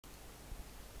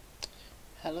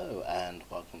Hello and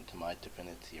welcome to my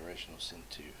Divinity Original Sin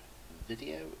 2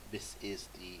 video. This is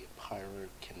the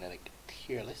Pyrokinetic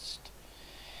tier list.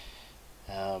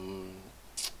 A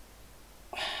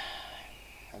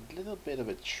little bit of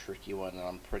a tricky one, and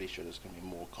I'm pretty sure there's going to be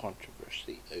more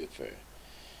controversy over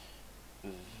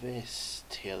this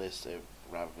tier list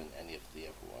rather than any of the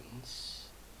other ones.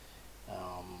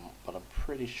 But I'm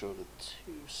pretty sure the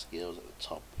two skills at the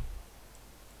top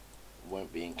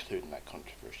won't be included in that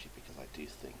controversy, because I do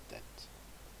think that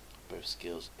both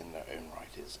skills in their own right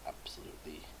is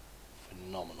absolutely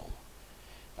phenomenal.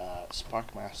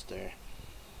 Sparkmaster,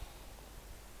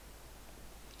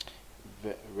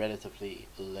 relatively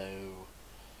low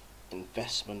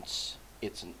investments.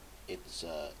 It's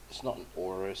not an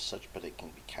aura as such, but it can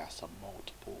be cast on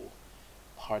multiple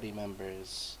party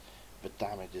members. The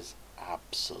damage is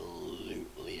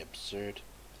absolutely absurd.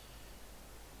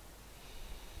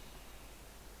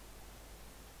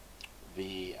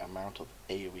 The amount of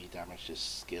AoE damage this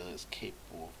skill is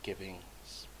capable of giving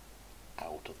is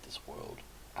out of this world.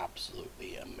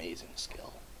 Absolutely amazing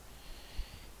skill.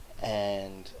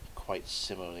 And quite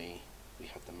similarly, we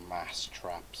have the mass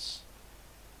traps.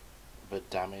 The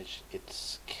damage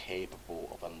it's capable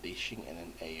of unleashing in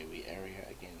an AoE area,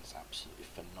 again, is absolutely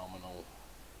phenomenal.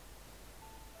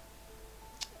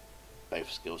 Both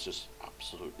skills just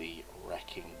absolutely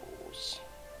wrecking balls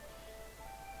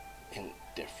in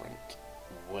different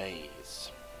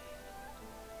ways.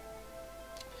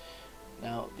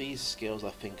 Now, these skills I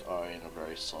think are in a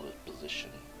very solid position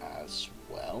as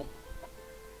well.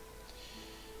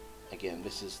 Again,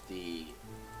 this is the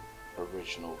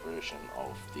original version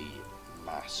of the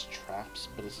mass traps,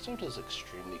 but it still does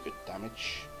extremely good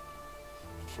damage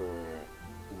for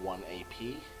 1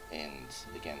 AP, and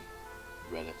again,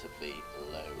 relatively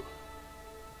low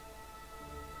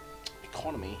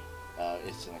economy.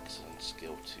 It's an excellent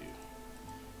skill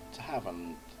to have,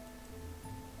 and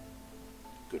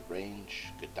good range,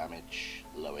 good damage,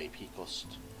 low AP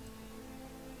cost.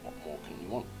 What more can you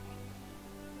want?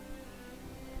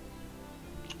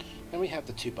 Then we have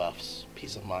the two buffs,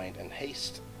 Peace of Mind and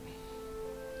Haste.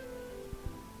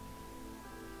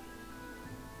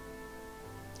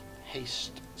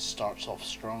 Haste starts off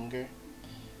stronger.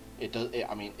 It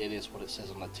is what it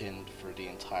says on the tin for the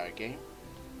entire game.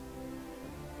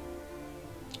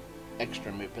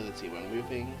 Extra mobility when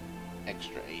moving,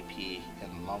 extra AP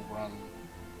in the long run,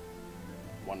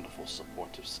 wonderful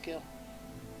supportive skill.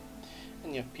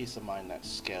 And you have Peace of Mind that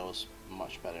scales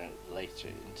much better later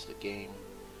into the game,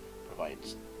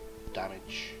 provides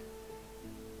damage,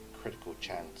 critical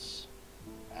chance,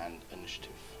 and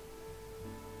initiative.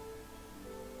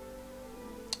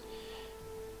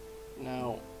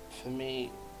 Now, for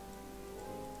me,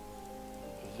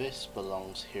 this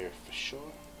belongs here for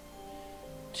sure.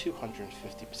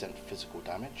 250% physical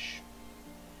damage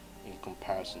in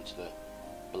comparison to the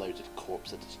bloated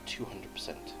corpse that is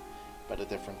 200%, but the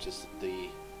difference is that the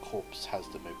corpse has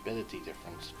the mobility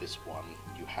difference. This one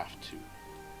you have to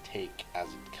take as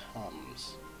it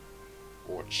comes,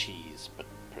 or cheese, but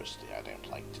personally I don't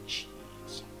like to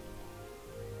cheese,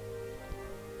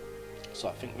 so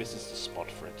I think this is the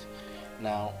spot for it.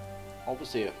 Now,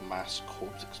 obviously with mass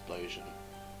corpse explosion,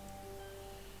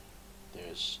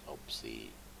 there's obviously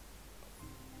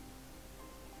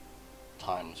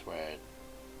times where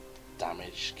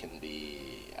damage can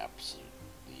be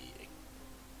absolutely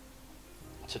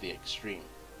to the extreme,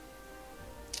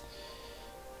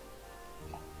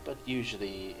 but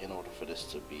usually in order for this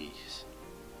to be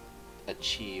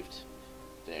achieved,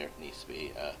 there needs to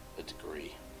be a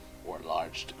degree or a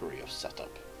large degree of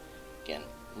setup. Again,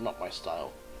 not my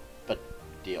style, but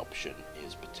the option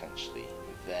is potentially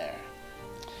there.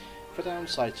 The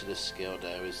downside to this skill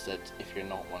though is that if you're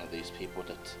not one of these people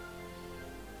that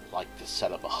like to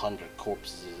set up 100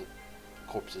 corpses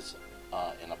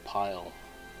in a pile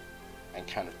and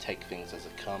kind of take things as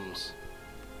it comes,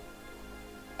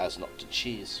 as not to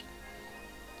cheese,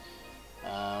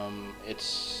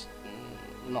 it's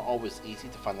not always easy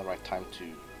to find the right time to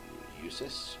use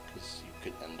this, because you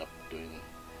could end up doing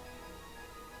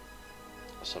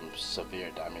some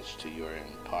severe damage to your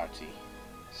own party.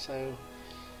 So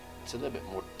it's a little bit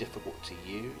more difficult to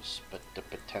use, but the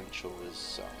potential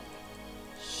is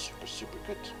super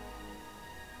good.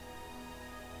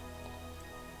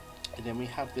 And then we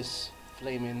have this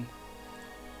Flaming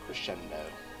Crescendo,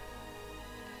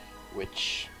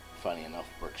 which funny enough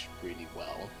works really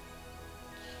well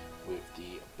with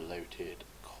the bloated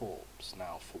corpse.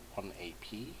 Now for 1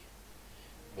 AP,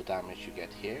 the damage you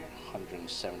get here,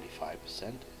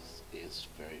 175%, is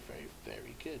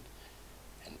very good.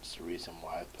 And it's the reason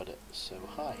why I put it so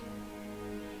high.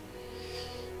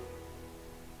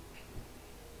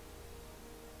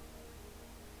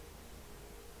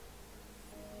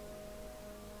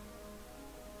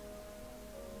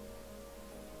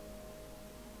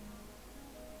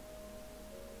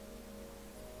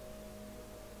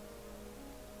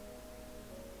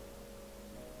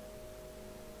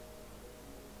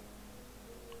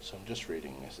 So I'm just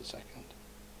reading this a second.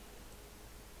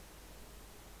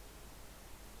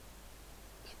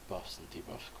 The buffs and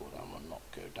debuffs cooldown will not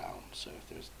go down, so if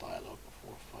there's dialogue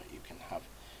before a fight, you can have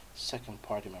second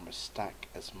party members stack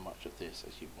as much of this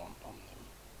as you want on them.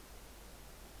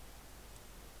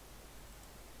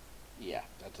 Yeah,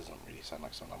 that doesn't really sound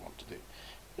like something I want to do.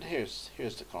 But here's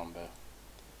the combo.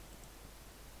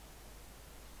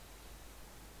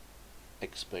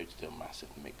 Explodes deal massive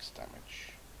mixed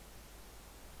damage.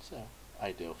 So,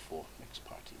 ideal for mixed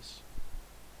parties.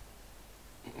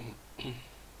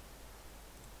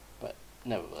 But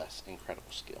nevertheless,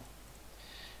 incredible skill.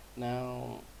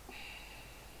 Now,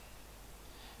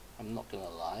 I'm not gonna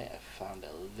lie, I found it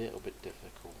a little bit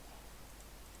difficult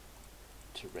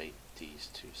to rate these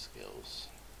two skills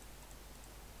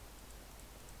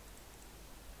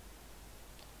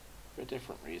for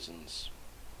different reasons.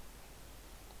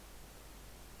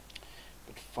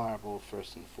 But Fireball,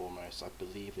 first and foremost, I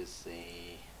believe it's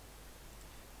a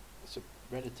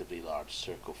relatively large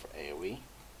circle for AoE,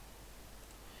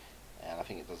 and I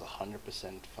think it does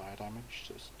 100% fire damage,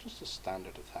 so it's just a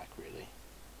standard attack really.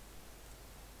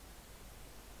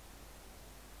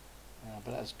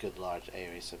 But that's good large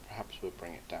AoE, so perhaps we'll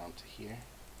bring it down to here.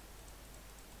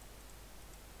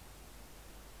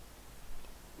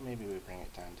 Maybe we bring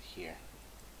it down to here.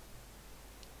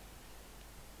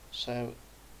 So,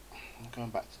 going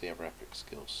back to the other epic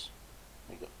skills,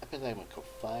 we got Epidemical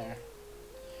Fire,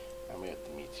 and we have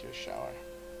the Meteor Shower.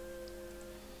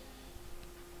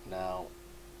 Now,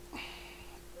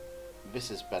 this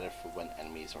is better for when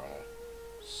enemies are in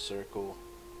a circle.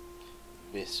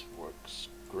 This works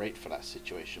great for that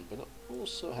situation, but it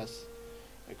also has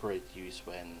a great use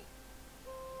when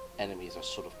enemies are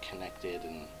sort of connected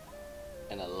and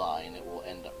in a line. It will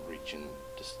end up reaching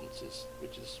distances,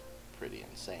 which is pretty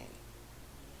insane.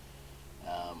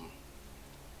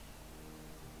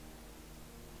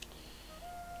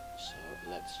 So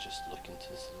let's just look into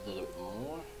this a little bit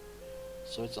more.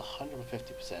 So it's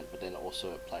 150%, but then it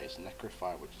also applies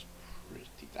Necrofire, which is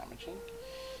pretty damaging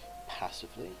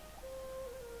passively.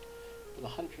 But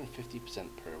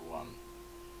 150% per one,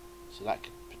 so that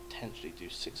could potentially do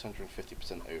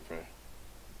 650% over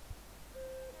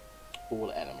all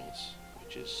enemies,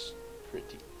 which is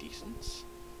pretty decent.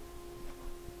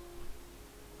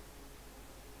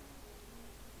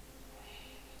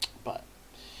 But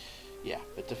yeah,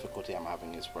 the difficulty I'm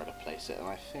having is where to place it, and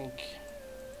I think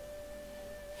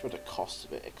for the cost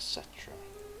of it, etc.,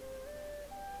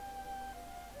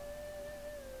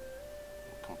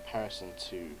 in comparison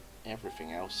to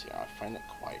everything else here, I find it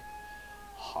quite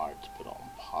hard to put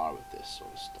on par with this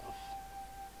sort of stuff.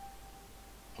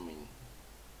 I mean,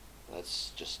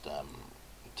 let's just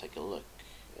take a look.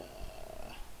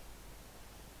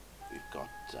 We've got,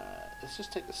 let's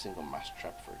just take the single mass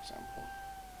trap for example,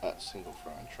 single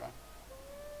throwing trap.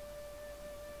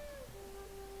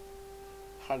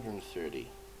 130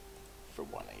 for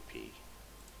 1 AP.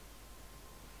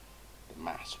 The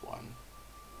mass one,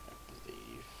 I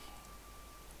believe,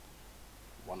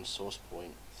 1 source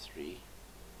point, 3,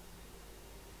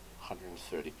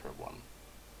 130 per one.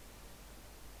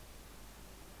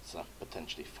 So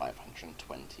potentially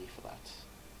 520 for that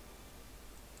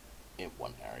in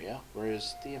one area,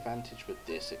 whereas the advantage with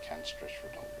this, it can stretch for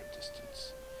a longer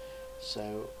distance.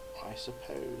 So I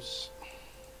suppose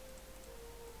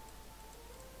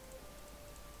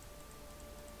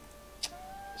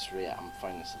it's really, I'm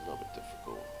finding this a little bit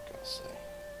difficult, I gotta say.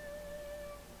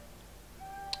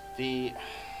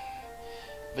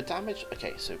 The damage,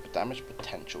 okay, so the damage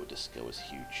potential with this skill is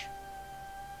huge.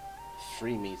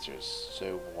 3 meters,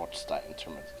 so what's that in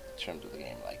terms of the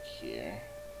game? Like here,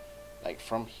 like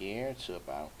from here to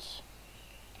about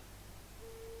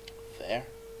there,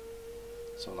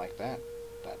 something like that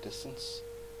distance.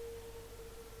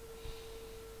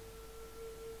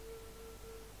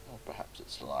 Or perhaps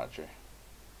it's larger.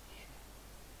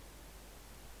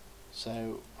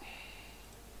 So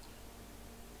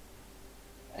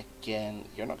again,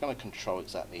 you're not going to control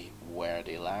exactly where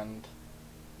they land.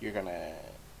 You're going to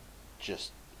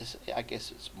just, I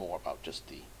guess it's more about just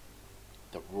the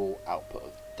raw output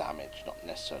of damage, not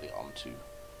necessarily onto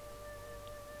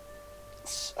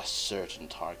a certain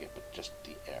target, but just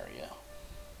the area.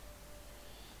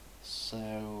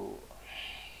 So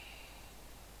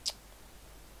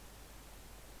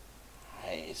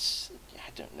I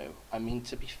don't know. I mean,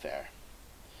 to be fair,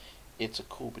 it's a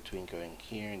call between going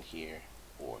here and here,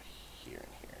 or here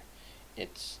and here.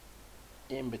 It's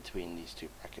in between these two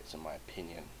brackets, in my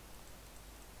opinion.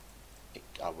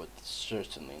 I would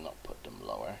certainly not put them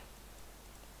lower.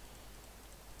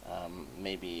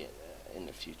 Maybe in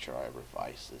the future I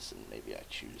revise this and maybe I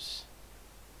choose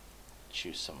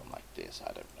choose someone like this.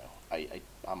 I don't know.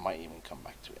 I might even come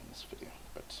back to it in this video,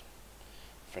 but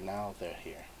for now they're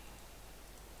here.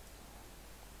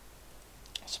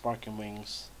 Sparking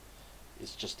Wings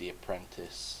is just the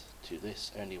apprentice to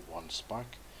this, only one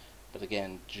spark, but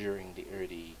again during the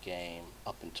early game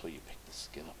up until you pick the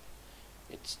skill up,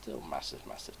 it's still massive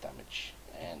damage,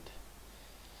 and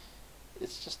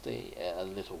it's just a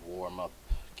little warm up,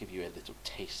 give you a little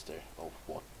taster of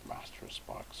what Master of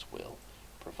Sparks will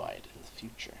provide in the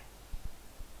future.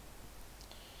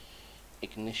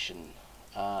 Ignition,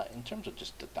 in terms of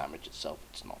just the damage itself,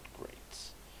 it's not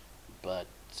great, but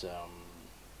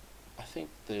I think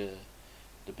the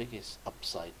biggest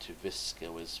upside to this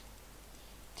skill is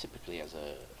typically as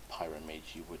a pyro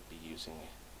mage you would be using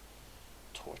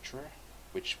Torturer,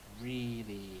 which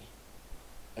really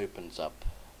opens up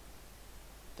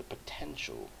the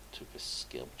potential to this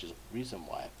skill, which is the reason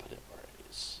why I put it where it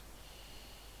is.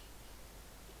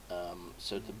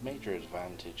 So the major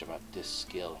advantage about this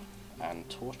skill and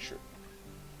Torture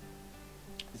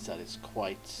is that it's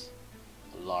quite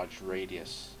a large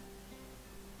radius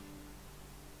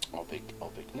of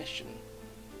ignition,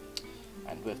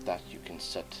 and with that you can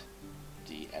set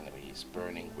the enemies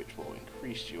burning, which will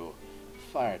increase your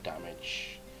fire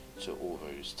damage to all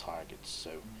those targets.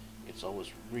 So it's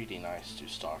always really nice to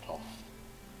start off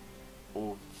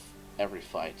every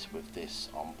fight with this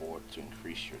on board to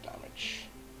increase your damage.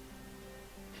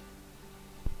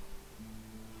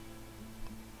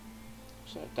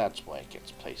 So that's why it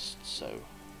gets placed so.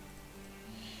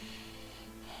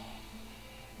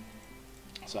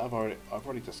 So I've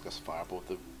already discussed Fireball.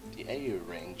 The AU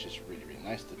range is really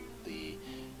nice. The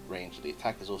range of the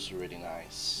attack is also really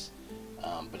nice,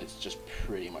 but it's just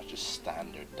pretty much a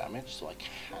standard damage, so I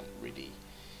can't really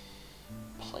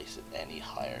place it any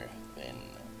higher than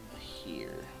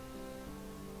here.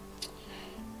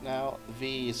 Now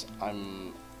these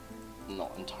I'm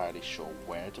not entirely sure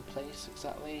where to place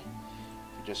exactly.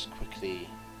 If you just quickly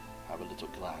have a little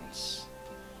glance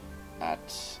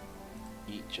at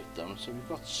each of them. So we've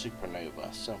got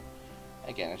Supernova. So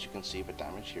again, as you can see, the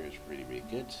damage here is really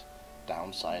good.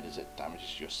 Downside is it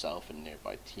damages yourself and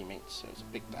nearby teammates, so it's a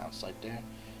big downside there.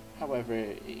 However,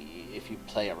 if you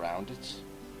play around it,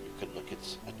 you could look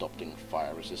at adopting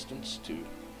fire resistance to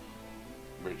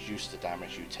reduce the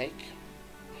damage you take.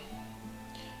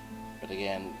 But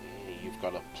again, you've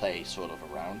got to play sort of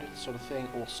around it, sort of thing.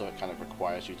 Also, it kind of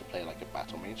requires you to play like a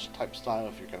battle mage type style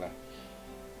if you're going to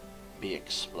be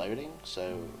exploding,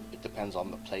 so it depends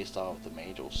on the playstyle of the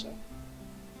mage also.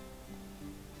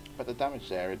 But the damage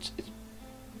there, it's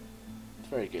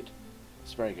very good.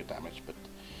 It's very good damage, but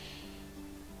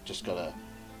just gotta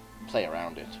play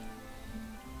around it.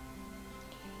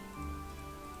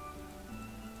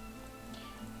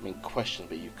 I mean,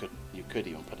 questionably, you could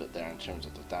even put it there in terms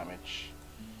of the damage.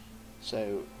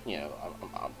 So you know,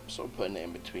 I'm sort of putting it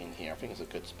in between here. I think it's a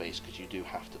good space because you do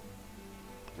have to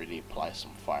really apply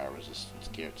some fire resistance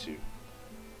gear to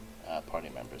party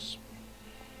members.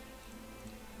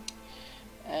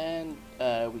 And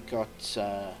we got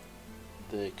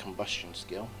the combustion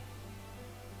skill,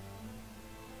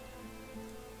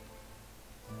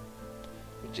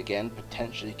 which again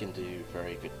potentially can do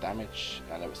very good damage.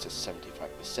 I know it says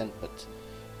 75%, but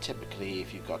typically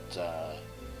if you've got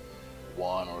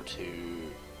one or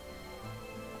two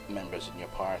members in your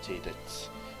party that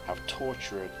have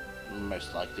Tortured,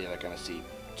 most likely they're going to see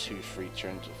 2-3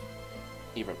 turns of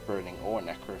either burning or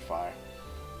necrofire.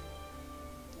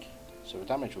 So the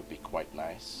damage would be quite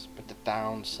nice, but the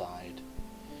downside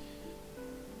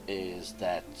is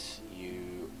that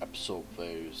you absorb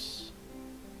those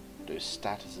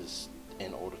statuses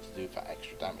in order to do that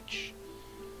extra damage.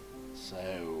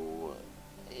 So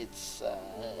it's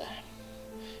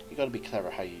you got to be clever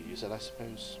how you use it, I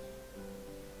suppose.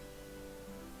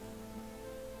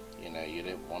 You know, you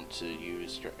don't want to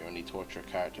use your only Torture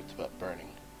character to put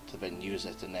burning, to then use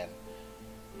it and then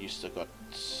you still got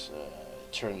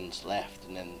turns left,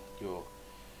 and then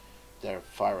their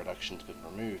fire reduction's been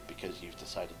removed because you've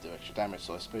decided to do extra damage.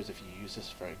 So I suppose if you use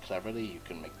this very cleverly, you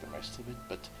can make the most of it,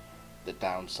 but the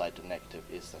downside, the negative,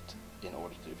 is that in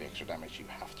order to do the extra damage you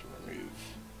have to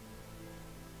remove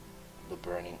the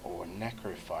burning or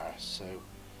necrofire. So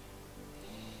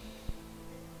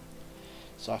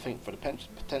I think for the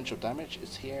potential damage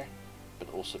it's here,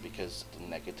 but also because the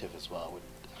negative as well,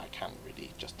 I can't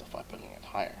really justify putting it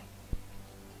higher.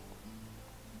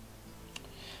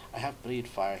 I have Bleed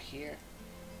Fire here.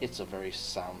 It's a very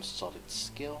sound, solid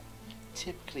skill,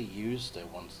 typically used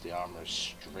once the armor is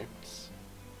stripped,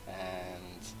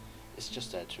 and it's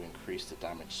just there to increase the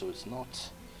damage. So it's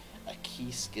not a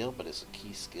key skill, but it's a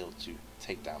key skill to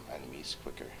take down enemies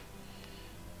quicker.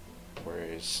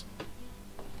 whereas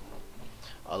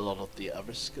a lot of the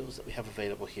other skills that we have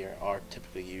available here are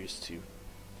typically used to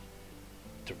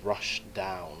rush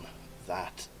down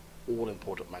that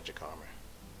all-important magic armor.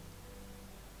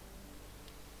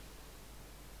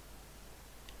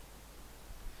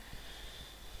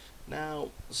 Now,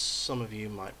 some of you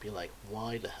might be like,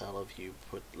 why the hell have you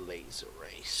put laser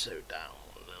ray so down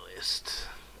on the list?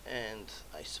 And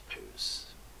I suppose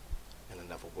in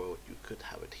another world you could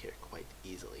have it here quite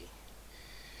easily.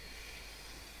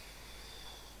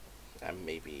 And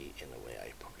maybe in a way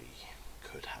I probably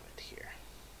could have it here.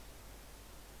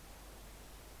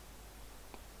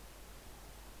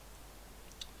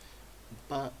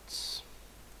 But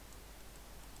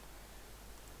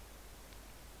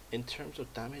in terms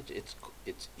of damage, it's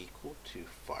equal to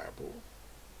Fireball,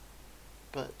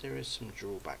 but there is some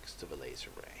drawbacks to the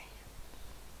Laser Ray.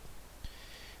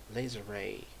 Laser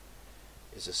Ray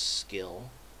is a skill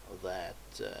that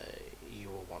you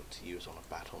will want to use on a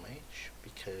battle mage,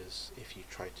 because if you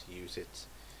try to use it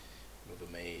with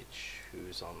a mage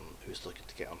who's looking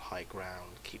to get on high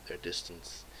ground, keep their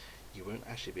distance, you won't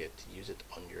actually be able to use it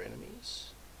on your enemies.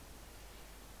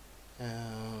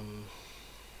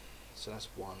 So that's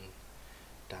one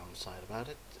downside about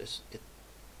it.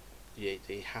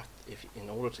 They have, in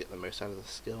order to get the most out of the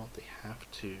skill, they have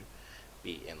to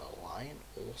be in a line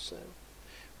also.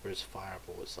 Whereas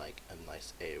Fireball is like a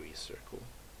nice AoE circle.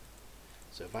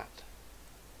 So that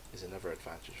is another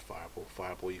advantage of Fireball.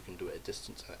 Fireball you can do it at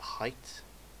distance and at height.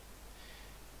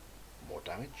 More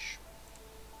damage.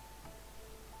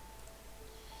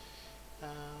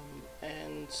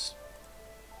 And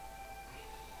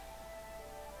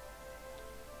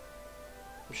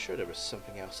I'm sure there was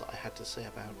something else that I had to say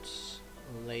about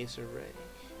Laser Ray.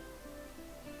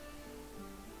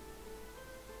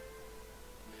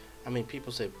 I mean,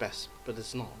 people say best, but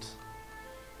it's not.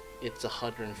 It's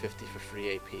 150 for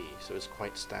free AP, so it's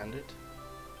quite standard.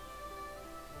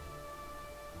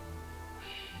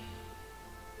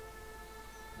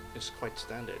 It's quite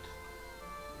standard.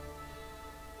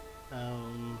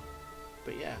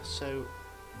 But yeah, so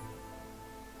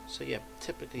yeah,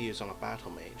 typically used on a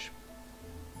battle mage.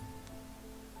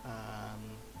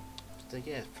 So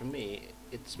yeah, for me,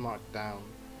 it's marked down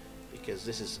because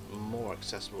this is more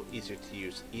accessible, easier to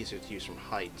use from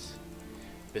height.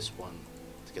 This one,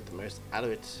 to get the most out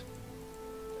of it,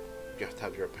 you have to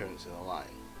have your opponents in a line,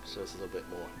 so it's a little bit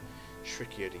more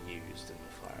trickier to use than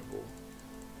the Fireball,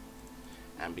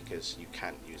 and because you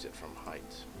can't use it from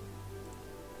height.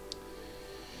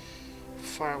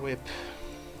 Fire Whip,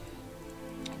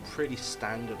 pretty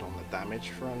standard on the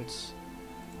damage front,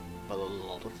 but a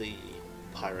lot of the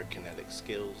pyrokinetic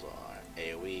skills are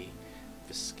AoE.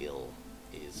 The skill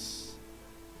is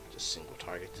just single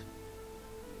target.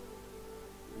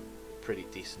 Pretty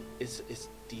decent. It's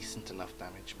decent enough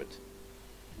damage, but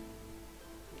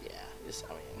yeah,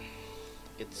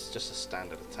 it's just a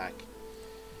standard attack.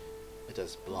 It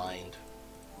does blind,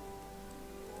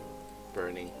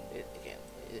 burning.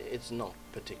 It's not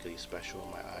particularly special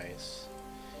in my eyes.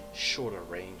 Shorter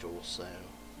range also,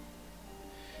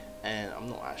 and I'm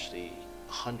not actually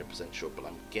 100% sure, but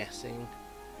I'm guessing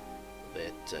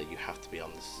that you have to be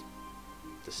on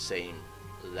the same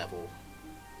level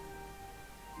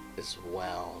as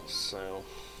well, so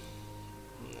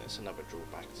there's another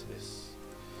drawback to this.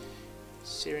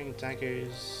 Searing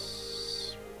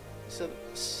Daggers, it's a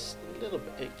little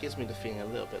bit, it gives me the feeling a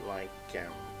little bit like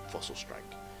Fossil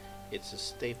Strike. It's a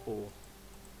staple,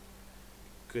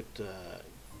 good,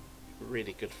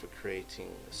 really good for creating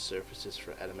surfaces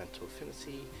for elemental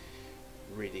affinity.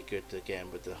 Really good again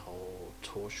with the whole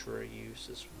Torturer use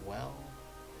as well.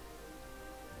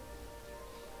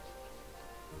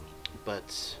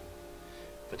 But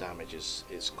the damage is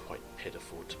quite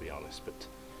pitiful, to be honest, but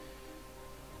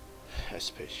I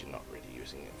suppose you're not really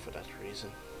using it for that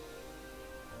reason.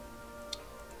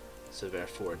 So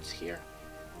therefore it's here.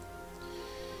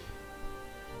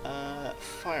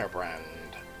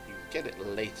 Firebrand. You get it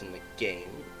late in the game.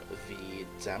 The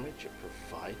damage it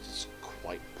provides is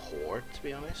quite poor, to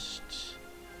be honest.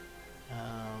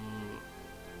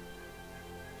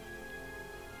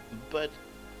 But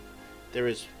there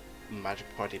is Magic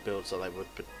Party builds that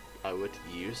I would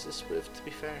use this with, to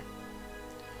be fair.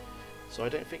 So I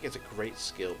don't think it's a great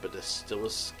skill, but it's still a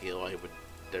skill I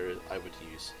would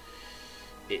use.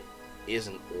 It is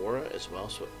an aura as well,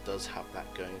 so it does have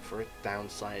that going for it.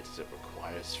 Downside is it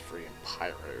requires free and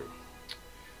pyro.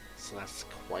 So that's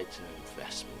quite an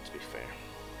investment, to be fair.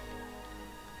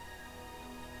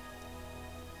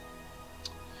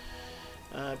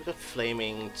 We've got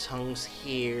Flaming Tongues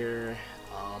here.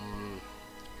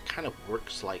 Kind of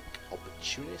works like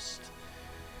Opportunist.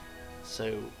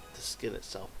 So the skill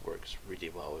itself works really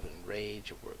well with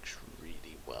Enrage, it works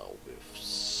really well with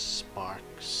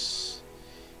Sparks,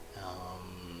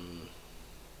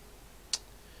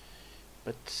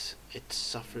 but it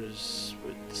suffers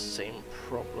with the same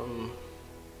problem.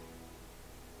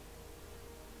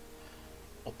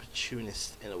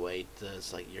 Opportunist in a way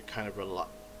does, like you're kind of relying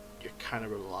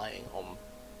on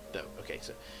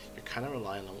you're kind of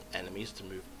relying on enemies to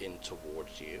move in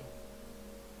towards you.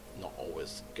 Not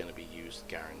always going to be used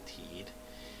guaranteed.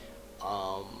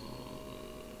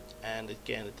 And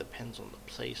again, it depends on the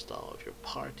playstyle of your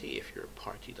party. If you're a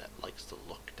party that likes to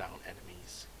lock down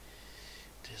enemies,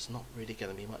 there's not really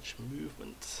going to be much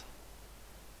movement.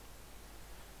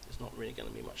 There's not really going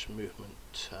to be much movement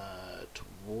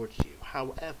towards you.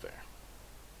 However,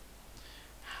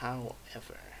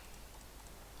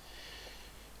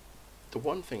 the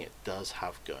one thing it does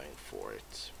have going for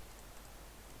it,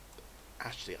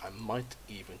 actually I might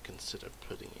even consider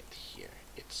putting it here.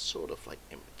 It's sort of like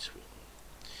in between.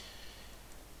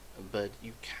 But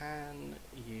you can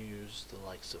use the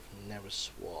likes of Never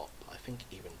Swap, I think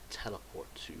even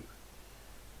Teleport, to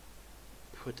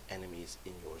put enemies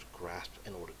in your grasp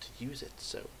in order to use it.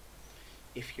 So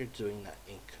if you're doing that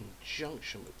in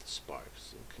conjunction with the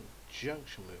Sparks, in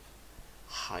conjunction with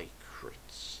high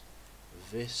crits,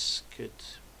 this could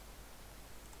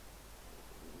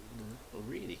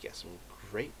really get some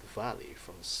great value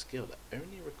from a skill that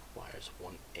only requires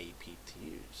 1 AP to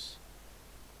use.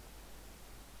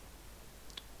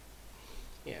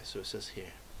 Yeah, so it says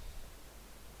here,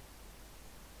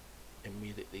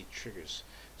 immediately triggers.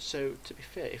 So to be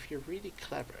fair, if you are really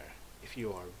clever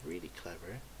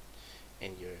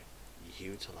and you're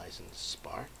utilizing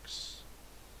Sparks,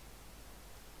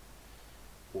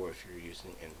 or if you're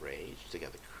using Enrage to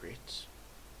get the crit,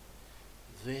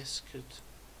 this could,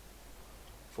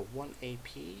 for 1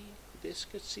 AP, this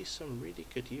could see some really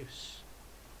good use.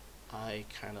 I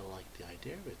kind of like the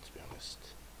idea of it, to be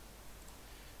honest.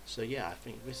 So yeah, I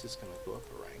think this is going to go up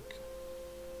a rank.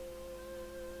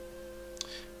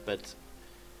 But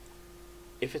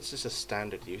if it's just a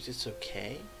standard use, it's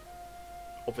okay.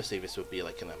 Obviously this would be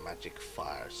like in a Magic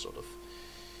Fire sort of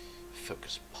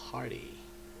focus party.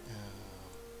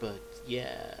 But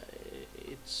yeah,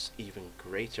 it's even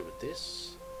greater with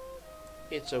this.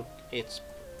 It's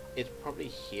probably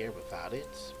here without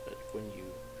it, but when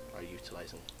you are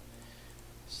utilizing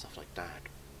stuff like that,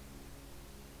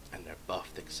 and they're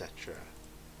buffed, etc.,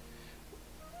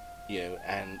 you know,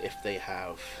 and if they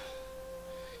have,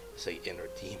 say, Inner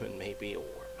Demon maybe, or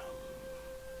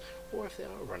if they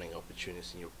are running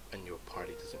opportunities and your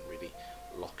party doesn't really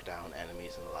lock down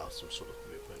enemies and allow some sort of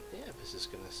movement, yeah, this is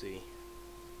gonna see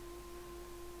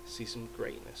some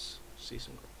greatness.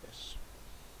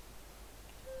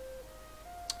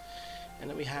 And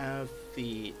then we have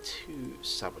the 2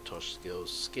 Sabotage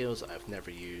skills that I've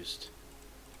never used,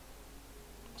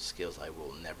 skills I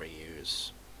will never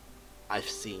use. I've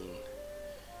seen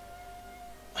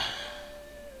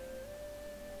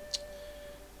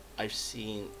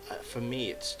for me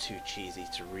it's too cheesy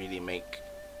to really make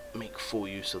full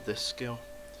use of this skill.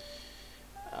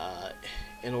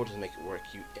 In order to make it work,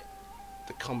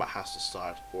 the combat has to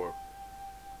start, or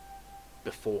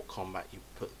before combat you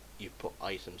put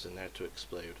items in there to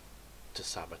explode, to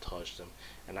sabotage them,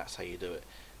 and that's how you do it.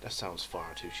 That sounds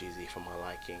far too cheesy for my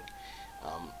liking.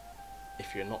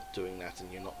 If you're not doing that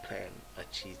and you're not playing a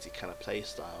cheesy kind of play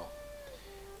style,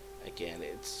 again,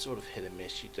 it's sort of hit and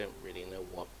miss. You don't really know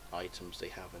what items they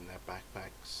have in their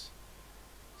backpacks.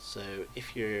 So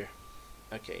if you're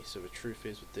so the truth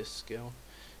is with this skill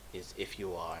is, if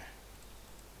you are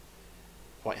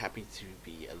quite happy to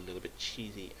be a little bit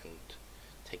cheesy and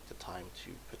take the time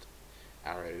to put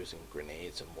arrows and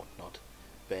grenades and whatnot,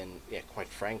 then yeah, quite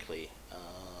frankly,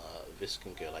 this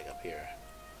can go like up here.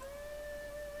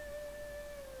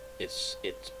 It's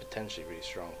potentially really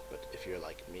strong, but if you're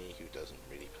like me, who doesn't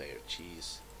really play with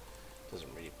cheese,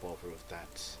 doesn't really bother with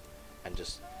that, and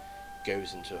just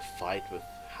goes into a fight with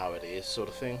how it is sort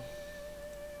of thing,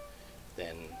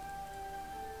 then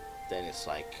it's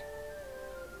like,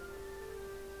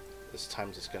 there's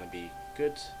times it's going to be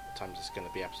good, times it's going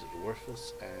to be absolutely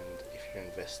worthless. And if you're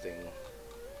investing,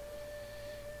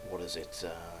 what is it,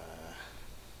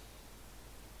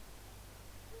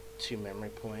 2 memory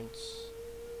points,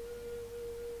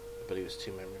 I believe it's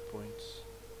 2 memory points,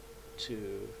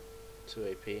 2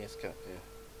 AP, it's kind of, yeah.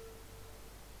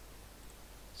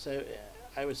 So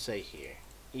I would say here,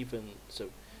 even so,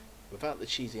 without the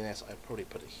cheesiness, I'd probably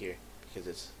put it here, because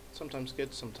it's sometimes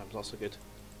good, sometimes not so good.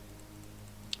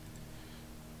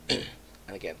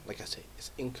 And again, like I say,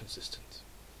 it's inconsistent.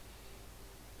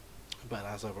 But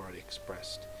as I've already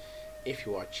expressed, If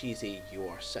you are cheesy, you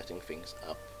are setting things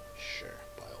up, sure,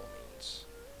 by all means.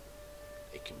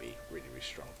 It can be really, really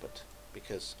strong, but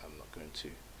because I'm not going to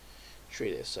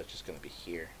treat it as such, it's going to be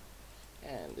here,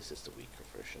 and this is the weaker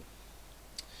version.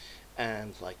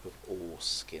 And like with all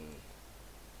skin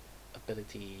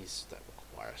abilities that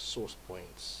require source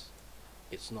points,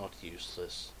 it's not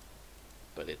useless,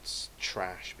 but it's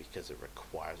trash because it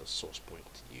requires a source point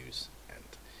to use, and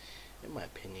in my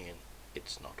opinion,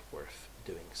 it's not worth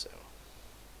doing so.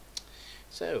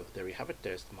 So there we have it.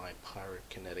 There's my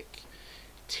pyrokinetic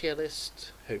tier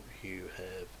list. Hope you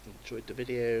have enjoyed the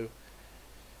video.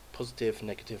 Positive,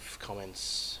 negative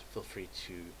comments, feel free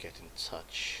to get in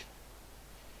touch.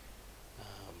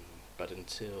 But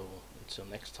until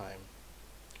next time,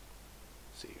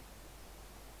 see you.